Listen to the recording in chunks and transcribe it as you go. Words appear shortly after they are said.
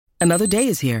Another day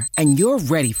is here, and you're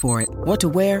ready for it. What to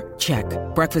wear? Check.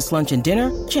 Breakfast, lunch, and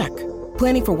dinner? Check.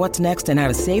 Planning for what's next and how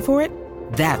to save for it?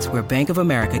 That's where Bank of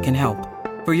America can help.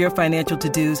 For your financial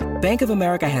to-dos, Bank of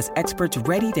America has experts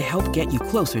ready to help get you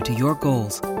closer to your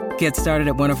goals. Get started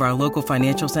at one of our local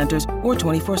financial centers or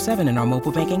 24/7 in our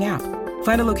mobile banking app.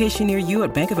 Find a location near you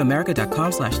at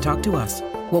bankofamerica.com/talktous.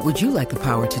 What would you like the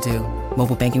power to do?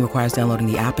 Mobile banking requires downloading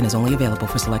the app and is only available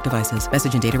for select devices.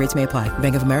 Message and data rates may apply.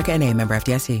 Bank of America N.A., member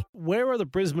FDIC. Where are the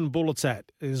Brisbane Bullets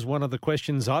at is one of the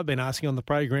questions I've been asking on the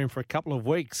program for a couple of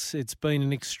weeks. It's been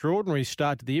an extraordinary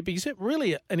start to the year, because it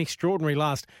really an extraordinary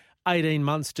last 18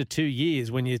 months to 2 years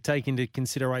when you take into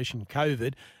consideration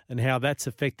COVID and how that's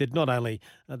affected not only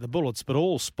the Bullets but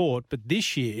all sport. But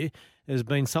this year has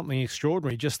been something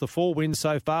extraordinary. Just the 4 wins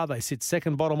so far. They sit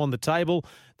second bottom on the table.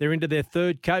 They're into their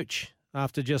third coach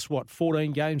after just,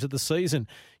 14 games of the season.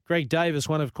 Greg Davis,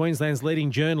 one of Queensland's leading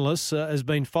journalists, has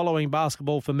been following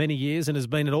basketball for many years and has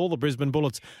been at all the Brisbane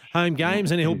Bullets home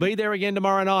games, and he'll be there again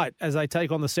tomorrow night as they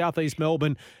take on the Southeast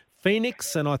Melbourne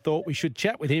Phoenix. And I thought we should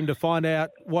chat with him to find out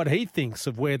what he thinks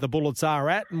of where the Bullets are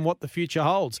at and what the future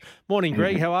holds. Morning,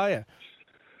 Greg. How are you?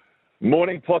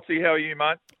 Morning, Potsy. How are you,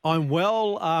 mate? I'm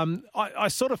well. I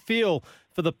sort of feel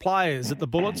for the players at the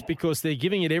Bullets because they're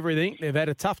giving it everything. They've had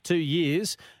a tough 2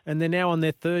 years and they're now on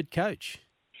their third coach.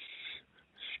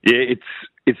 Yeah,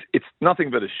 it's nothing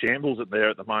but a shambles at there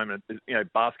at the moment. You know,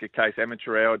 basket case,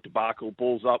 amateur hour, debacle,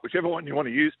 balls up, whichever one you want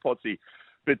to use, Potsy.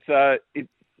 But the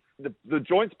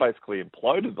joint's basically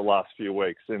imploded the last few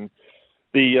weeks, and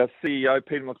the CEO,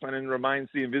 Peter McLennan, remains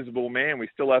the invisible man. We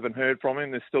still haven't heard from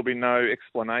him. There's still been no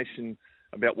explanation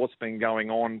about what's been going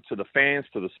on to the fans,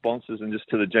 to the sponsors, and just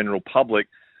to the general public.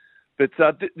 But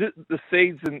the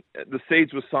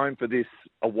seeds were sown for this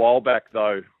a while back,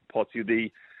 though,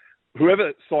 Potsy.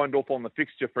 Whoever signed off on the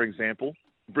fixture, for example,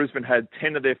 Brisbane had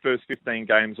 10 of their first 15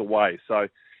 games away. So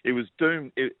it was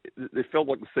doomed. It felt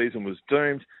like the season was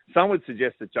doomed. Some would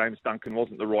suggest that James Duncan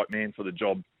wasn't the right man for the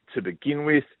job to begin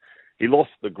with. He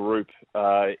lost the group.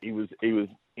 He was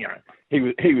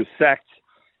sacked.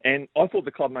 And I thought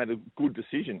the club made a good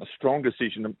decision, a strong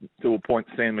decision to appoint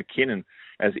Sam McKinnon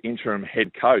as interim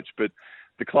head coach. But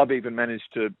the club even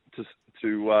managed to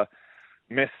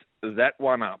mess that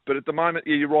one up. But at the moment,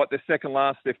 yeah, you're right. They're second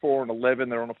last. They're 4-11.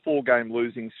 They're on a 4-game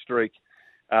losing streak.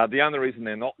 The only reason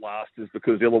they're not last is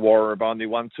because Illawarra have only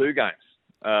won 2 games.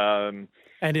 And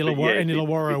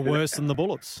Illawarra are worse than the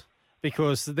Bullets,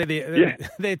 because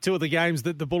they're 2 of the games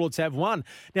that the Bullets have won.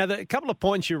 Now, a couple of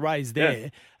points you raised there,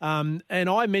 and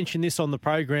I mentioned this on the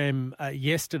program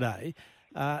yesterday.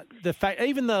 The fact,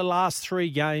 even the last 3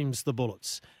 games, the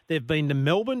Bullets, they've been to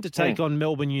Melbourne to take on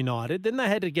Melbourne United. Then they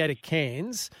had to go to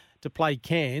Cairns to play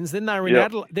Cairns. Then they were in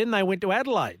Adelaide. Then they went to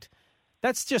Adelaide.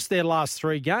 That's just their last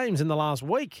 3 games in the last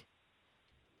week.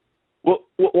 Well,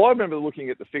 I remember looking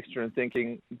at the fixture and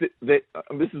thinking that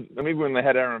even when they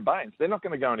had Aaron Baines, they're not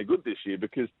going to go any good this year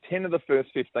because 10 of the first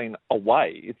 15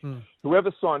 away. It's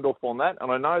whoever signed off on that,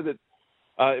 and I know that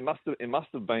it must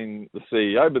have been the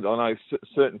CEO, but I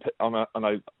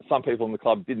know some people in the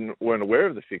club weren't aware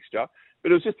of the fixture.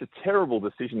 But it was just a terrible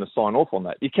decision to sign off on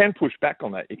that. You can push back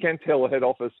on that. You can tell the head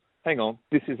office, hang on,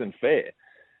 this isn't fair.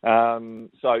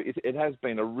 So it has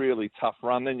been a really tough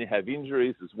run. Then you have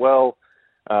injuries as well.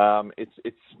 It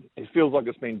feels like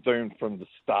it's been doomed from the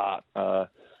start,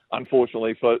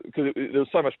 unfortunately, because there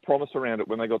was so much promise around it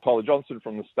when they got Tyler Johnson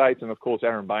from the States and, of course,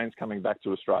 Aaron Baines coming back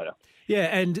to Australia. Yeah,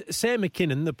 and Sam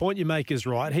McKinnon, the point you make is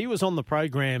right. He was on the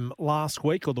program last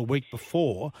week or the week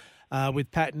before with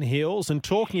Patton Hills and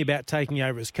talking about taking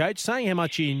over as coach, saying how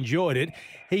much he enjoyed it.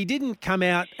 He didn't come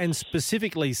out and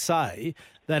specifically say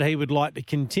that he would like to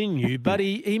continue, but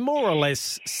he more or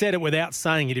less said it without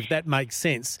saying it, if that makes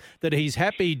sense, that he's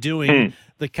happy doing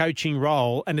the coaching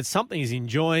role and it's something he's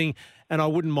enjoying and I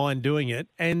wouldn't mind doing it.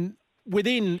 And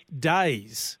within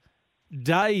days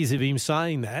of him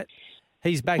saying that,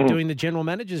 he's back doing the general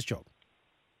manager's job.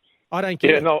 I don't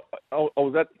get it.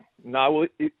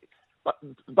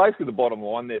 Basically the bottom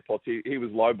line there, Potts, he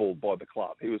was lowballed by the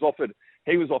club. He was offered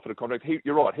a contract.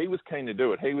 You're right. He was keen to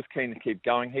do it. He was keen to keep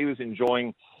going. He was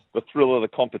enjoying the thrill of the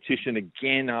competition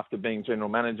again after being general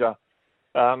manager.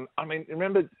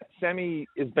 Remember, Sammy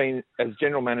has been as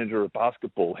general manager of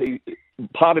basketball.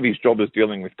 Part of his job is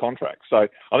dealing with contracts. So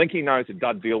I think he knows a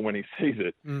dud deal when he sees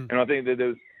it. And I think that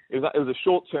it was a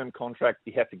short-term contract.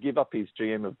 He had to give up his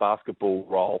GM of basketball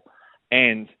role,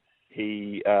 and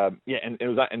the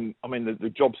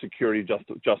job security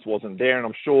just wasn't there. And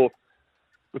I'm sure,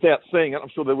 without seeing it, I'm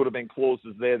sure there would have been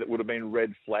clauses there that would have been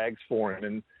red flags for him.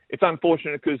 And it's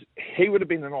unfortunate because he would have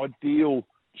been an ideal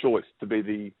choice to be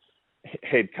the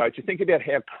head coach. You think about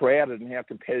how crowded and how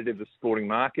competitive the sporting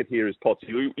market here is,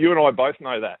 Potsy. You and I both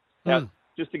know that. Now,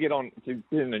 just to get in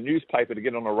the newspaper, to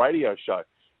get on a radio show,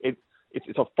 it's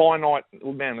a finite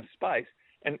amount of space.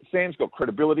 And Sam's got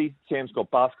credibility. Sam's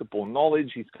got basketball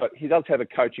knowledge. He does have a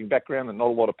coaching background that not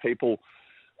a lot of people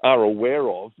are aware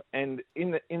of. And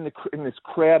in this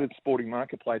crowded sporting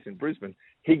marketplace in Brisbane,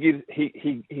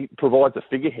 he provides a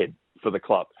figurehead for the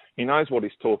club. He knows what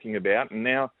he's talking about, and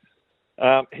now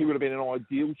he would have been an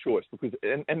ideal choice because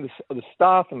the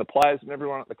staff and the players and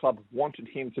everyone at the club wanted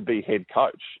him to be head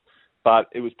coach, but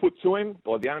it was put to him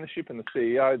by the ownership and the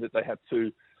CEO that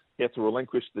he had to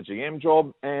relinquish the GM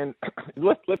job, and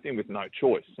left him with no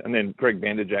choice. And then Greg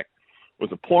Vanderjack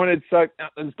was appointed. So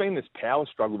there's been this power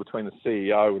struggle between the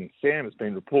CEO and Sam, has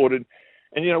been reported.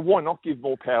 And, why not give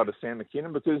more power to Sam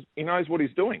McKinnon? Because he knows what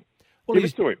he's doing. Well, give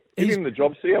it to him. Give him the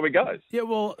job, see how he goes. Yeah,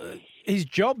 well, his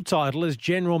job title is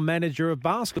General Manager of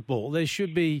Basketball. There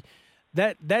should be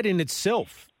that in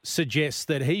itself suggests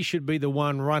that he should be the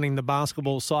one running the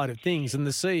basketball side of things, and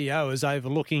the CEO is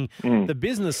overlooking the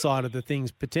business side of the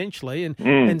things potentially,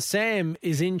 and Sam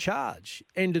is in charge.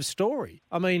 End of story.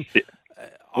 I mean,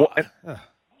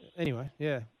 anyway,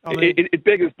 yeah. I mean, it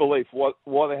beggars belief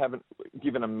why they haven't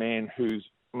given a man he's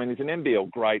an NBL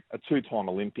great, a two-time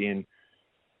Olympian.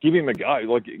 Give him a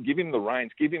go, give him the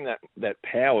reins, give him that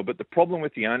power. But the problem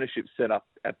with the ownership setup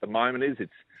at the moment is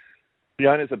the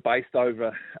owners are based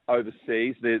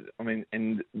overseas.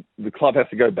 And the club has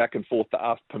to go back and forth to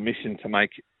ask permission to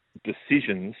make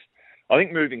decisions. I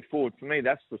think moving forward, for me,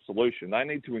 that's the solution. They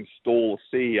need to install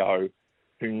a CEO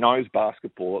who knows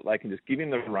basketball, that they can just give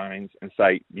him the reins and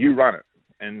say, you run it.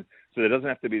 And so there doesn't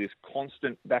have to be this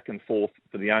constant back and forth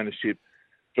for the ownership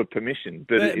for permission.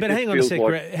 But hang on a sec.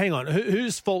 Hang on.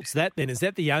 Whose fault's that then? Is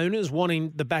that the owners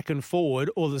wanting the back and forward,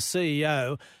 or the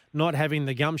CEO not having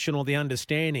the gumption or the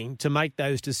understanding to make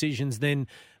those decisions, then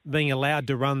being allowed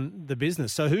to run the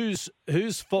business? So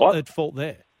whose fault at fault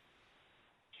there?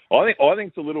 I think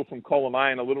it's a little from column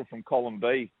A and a little from column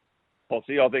B,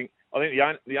 Posse. I think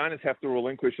the owners have to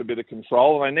relinquish a bit of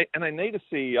control, and they need a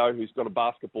CEO who's got a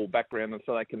basketball background, and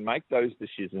so they can make those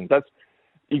decisions.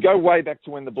 You go way back to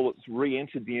when the Bullets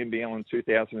re-entered the NBL in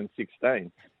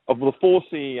 2016. Of the four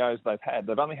CEOs they've had,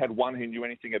 they've only had one who knew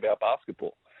anything about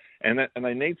basketball. And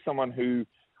they need someone who,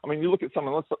 you look at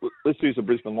someone, let's use the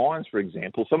Brisbane Lions, for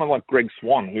example, someone like Greg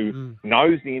Swan, who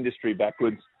knows the industry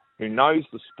backwards, who knows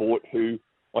the sport,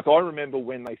 I remember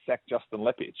when they sacked Justin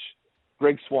Lepich,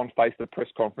 Greg Swan faced a press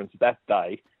conference that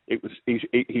day.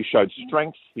 He showed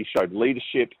strength, he showed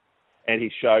leadership, and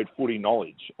he showed footy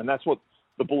knowledge. And that's what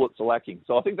the Bullets are lacking.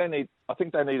 So I think they need a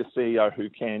CEO who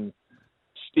can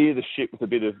steer the ship with a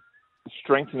bit of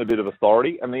strength and a bit of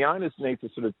authority. And the owners need to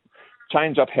sort of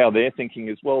change up how they're thinking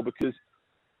as well, because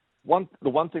the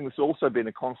one thing that's also been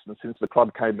a constant since the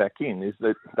club came back in is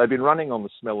that they've been running on the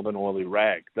smell of an oily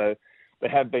rag. They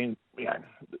have been,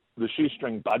 the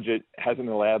shoestring budget hasn't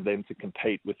allowed them to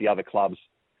compete with the other clubs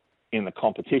in the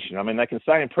competition. They can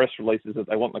say in press releases that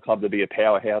they want the club to be a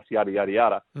powerhouse, yada, yada,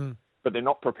 yada. But they're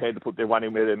not prepared to put their money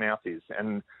where their mouth is.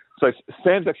 And so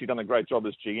Sam's actually done a great job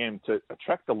as GM to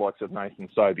attract the likes of Nathan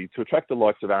Sobey, to attract the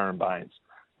likes of Aaron Baines,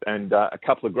 and a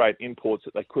couple of great imports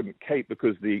that they couldn't keep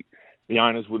because the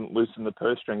owners wouldn't loosen the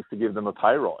purse strings to give them a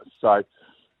pay rise. So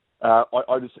at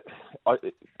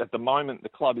the moment, the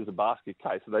club is a basket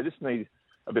case. So they just need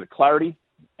a bit of clarity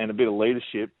and a bit of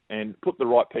leadership and put the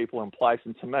right people in place.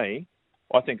 And to me,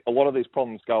 I think a lot of these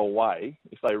problems go away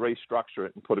if they restructure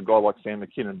it and put a guy like Sam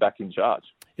McKinnon back in charge.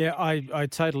 Yeah, I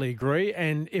totally agree.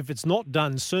 And if it's not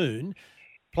done soon,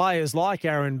 players like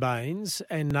Aaron Baines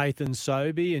and Nathan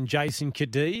Sobey and Jason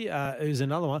Kadee, who's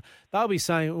another one, they'll be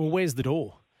saying, well, where's the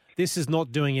door? This is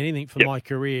not doing anything for my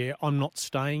career. I'm not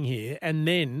staying here. And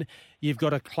then you've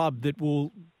got a club that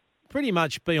will pretty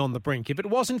much be on the brink. If it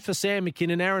wasn't for Sam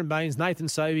McKinnon, Aaron Baines, Nathan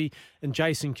Sobey and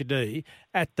Jason Kadee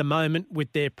at the moment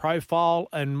with their profile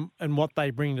and what they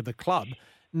bring to the club,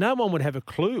 no one would have a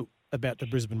clue about the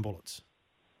Brisbane Bullets.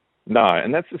 No,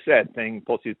 and that's the sad thing,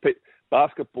 Potsy.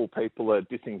 Basketball people are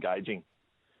disengaging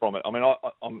from it.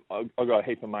 I've got a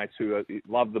heap of mates who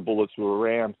love the Bullets, who were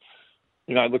around.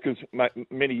 Because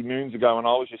many moons ago when I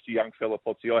was just a young fella,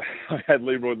 Potsy, I had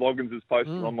Leroy Loggins'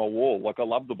 poster on my wall. I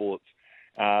love the Bullets.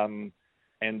 And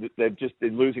they're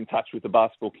losing touch with the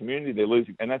basketball community. They're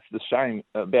losing, and that's the shame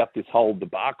about this whole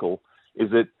debacle, is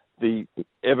that the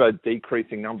ever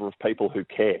decreasing number of people who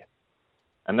care,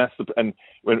 and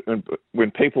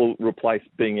when people replace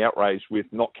being outraged with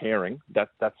not caring,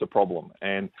 that's a problem,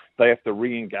 and they have to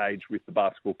re-engage with the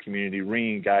basketball community,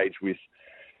 re-engage with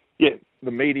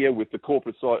the media with the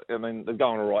corporate side, I mean, they're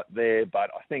going all right there,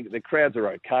 but I think the crowds are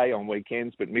okay on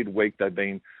weekends, but midweek they've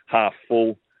been half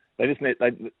full. They just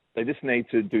need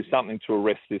to do something to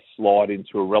arrest this slide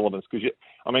into irrelevance, because,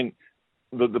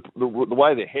 the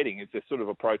way they're heading is they're sort of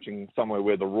approaching somewhere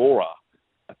where the Raw are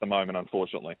at the moment,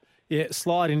 unfortunately. Yeah,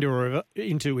 slide into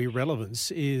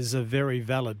irrelevance is a very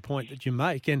valid point that you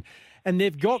make, and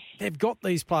they've got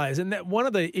these players, and that one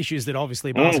of the issues that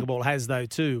obviously basketball has though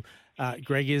too,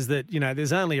 Greg, is that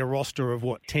there's only a roster of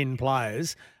 10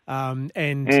 players, and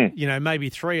maybe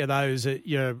 3 of those are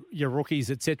your rookies,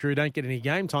 etc., who don't get any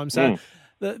game time. So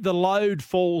the load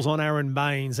falls on Aaron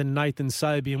Baines and Nathan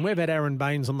Sobey, and we've had Aaron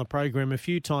Baines on the program a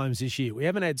few times this year. We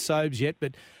haven't had Sobes yet,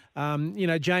 but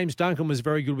James Duncan was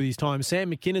very good with his time.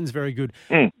 Sam McKinnon's very good,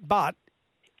 but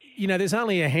there's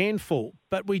only a handful.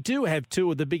 But we do have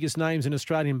 2 of the biggest names in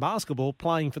Australian basketball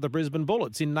playing for the Brisbane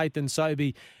Bullets in Nathan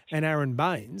Sobey and Aaron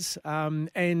Baines,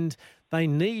 and they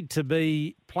need to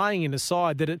be playing in a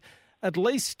side that at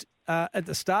least at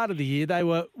the start of the year they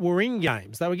were in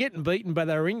games. They were getting beaten, but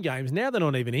they were in games. Now they're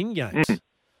not even in games.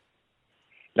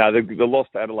 No, the loss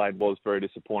to Adelaide was very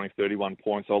disappointing, 31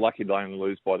 points. They were lucky to only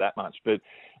lose by that much. But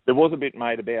there was a bit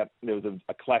made about, there was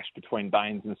a clash between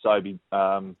Baines and Sobey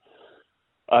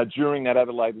during that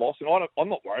Adelaide loss. And I'm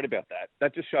not worried about that.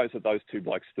 That just shows that those 2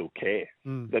 blokes still care.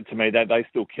 That to me, that they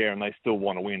still care and they still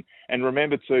want to win. And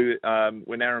remember too,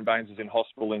 when Aaron Baines was in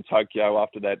hospital in Tokyo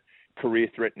after that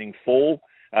career-threatening fall,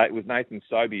 it was Nathan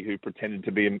Sobey who pretended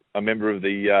to be a member of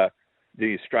the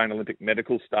Australian Olympic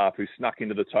medical staff who snuck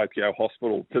into the Tokyo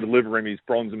hospital to deliver him his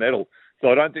bronze medal. So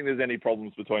I don't think there's any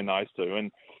problems between those 2.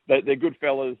 And they're good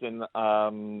fellas. And, I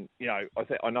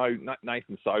know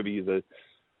Nathan Sobey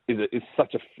is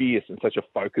such a fierce and such a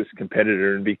focused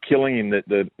competitor, and be killing him that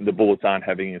the Bullets aren't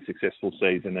having a successful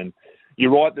season. And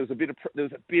you're right, there was a bit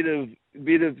of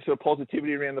sort of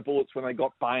positivity around the Bullets when they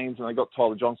got Baines and they got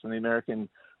Tyler Johnson, the American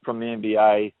from the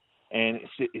NBA, and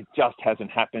it just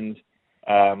hasn't happened.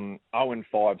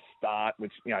 0-5 start,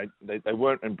 which they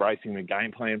weren't embracing the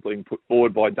game plan being put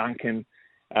forward by Duncan.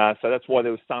 So that's why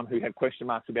there was some who had question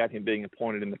marks about him being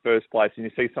appointed in the first place. And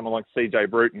you see someone like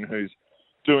CJ Bruton, who's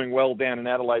doing well down in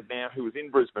Adelaide now, who was in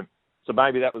Brisbane. So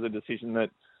maybe that was a decision that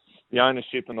the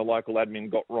ownership and the local admin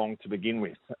got wrong to begin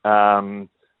with.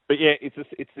 But yeah,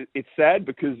 it's sad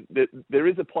because there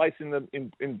is a place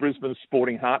in Brisbane's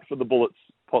sporting heart for the Bullets,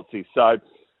 Potsy. So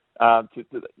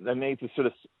they need to sort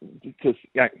of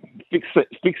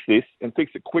fix this and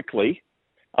fix it quickly.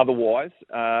 Otherwise,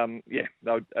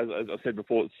 they'll, as I said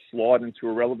before, slide into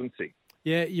irrelevancy.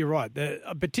 Yeah, you're right.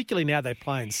 Particularly now they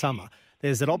play in summer.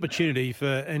 There's that opportunity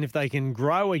and if they can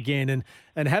grow again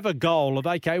and have a goal of,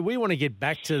 okay, we want to get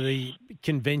back to the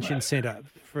convention centre,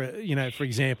 for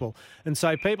example. And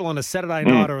so people on a Saturday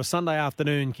night or a Sunday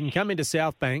afternoon can come into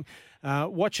South Bank,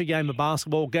 watch a game of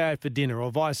basketball, go out for dinner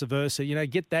or vice versa,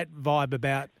 get that vibe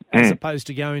about as opposed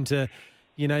to going to,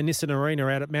 Nissan Arena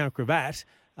out at Mount Gravatt.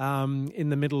 In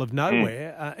the middle of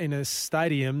nowhere in a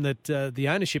stadium that the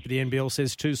ownership of the NBL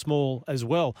says too small as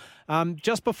well.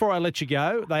 Just before I let you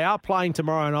go, they are playing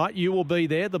tomorrow night. You will be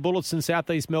there, the Bullets in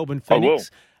Southeast Melbourne Phoenix.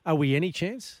 Are we any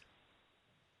chance?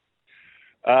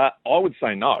 I would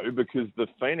say no, because the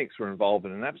Phoenix were involved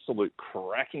in an absolute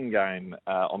cracking game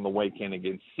on the weekend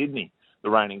against Sydney, the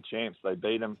reigning champs. They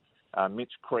beat them.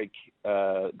 Mitch Creek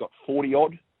got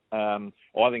 40-odd.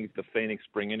 I think if the Phoenix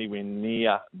bring anywhere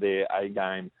near their A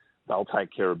game, they'll take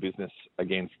care of business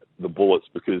against the Bullets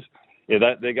because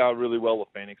they go really well, the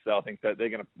Phoenix. So I think that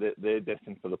they're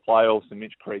destined for the playoffs, and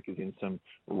Mitch Creek is in some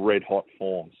red hot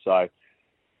form. So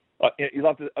I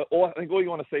think all you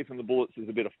want to see from the Bullets is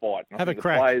a bit of fight. And Have I think a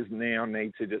crack. The players now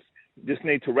need to just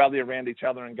need to rally around each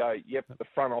other and go, yep, the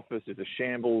front office is a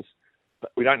shambles.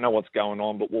 But we don't know what's going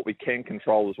on, but what we can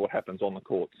control is what happens on the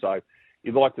court. So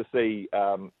you'd like to see.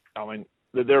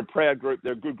 They're a proud group.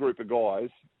 They're a good group of guys,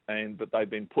 but they've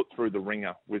been put through the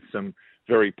ringer with some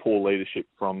very poor leadership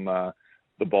from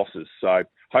the bosses. So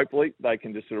hopefully they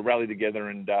can just sort of rally together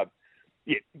and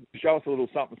show us a little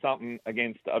something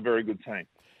against a very good team.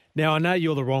 Now, I know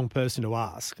you're the wrong person to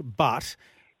ask, but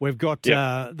we've got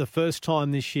the first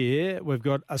time this year, we've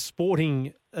got a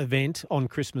sporting event on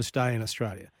Christmas Day in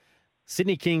Australia.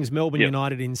 Sydney Kings, Melbourne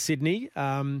United in Sydney.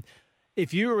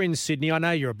 If you were in Sydney, I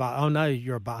know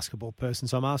you're a basketball person,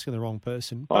 so I'm asking the wrong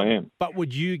person. I am. But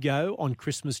would you go on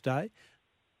Christmas Day?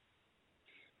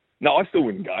 No, I still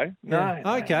wouldn't go. No.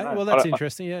 Okay, well, that's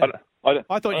interesting, yeah.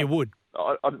 I thought you would.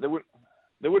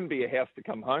 There wouldn't be a house to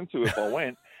come home to if I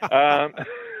went.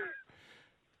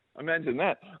 Imagine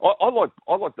that. I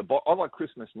like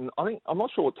Christmas. I'm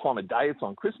not sure what time of day it's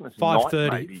on. Christmas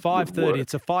 5:30. 5:30.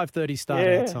 It's a 5:30 start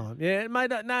out time. Yeah,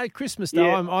 mate. No, Christmas Day.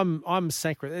 Yeah. I'm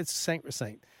sacred. It's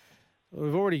sacrosanct.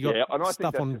 We've already got and I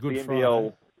stuff think on that's Good the Friday.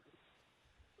 NBL.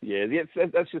 Yeah,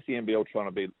 that's just the NBL trying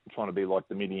to be like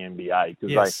the mini NBA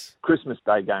because Yes. Christmas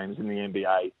Day games in the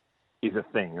NBA is a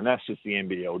thing, and that's just the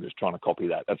NBL just trying to copy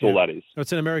that. That's all that is.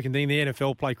 It's an American thing. The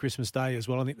NFL play Christmas Day as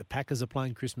well. I think the Packers are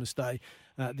playing Christmas Day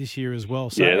this year as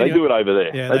well. So, they do it over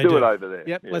there. Yeah, they do it over there.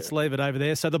 Yep, Yeah. let's leave it over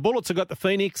there. So the Bullets have got the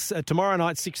Phoenix tomorrow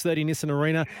night, 6:30 Nissan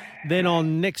Arena. Then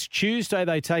on next Tuesday,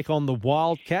 they take on the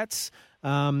Wildcats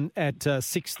at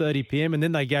 6:30 p.m. and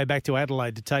then they go back to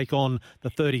Adelaide to take on the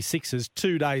 36ers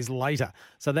 2 days later.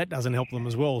 So that doesn't help them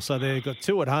as well. So they've got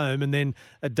two at home and then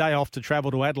a day off to travel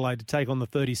to Adelaide to take on the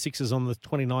 36ers on the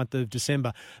 29th of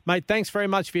December. Mate, thanks very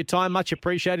much for your time. Much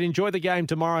appreciated. Enjoy the game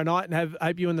tomorrow night and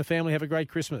hope you and the family have a great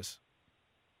Christmas.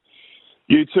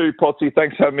 You too, Potsy.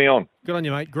 Thanks for having me on. Good on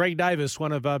you, mate. Greg Davis,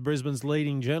 one of Brisbane's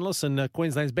leading journalists and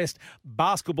Queensland's best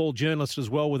basketball journalist as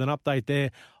well, with an update there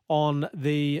on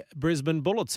the Brisbane Bullets.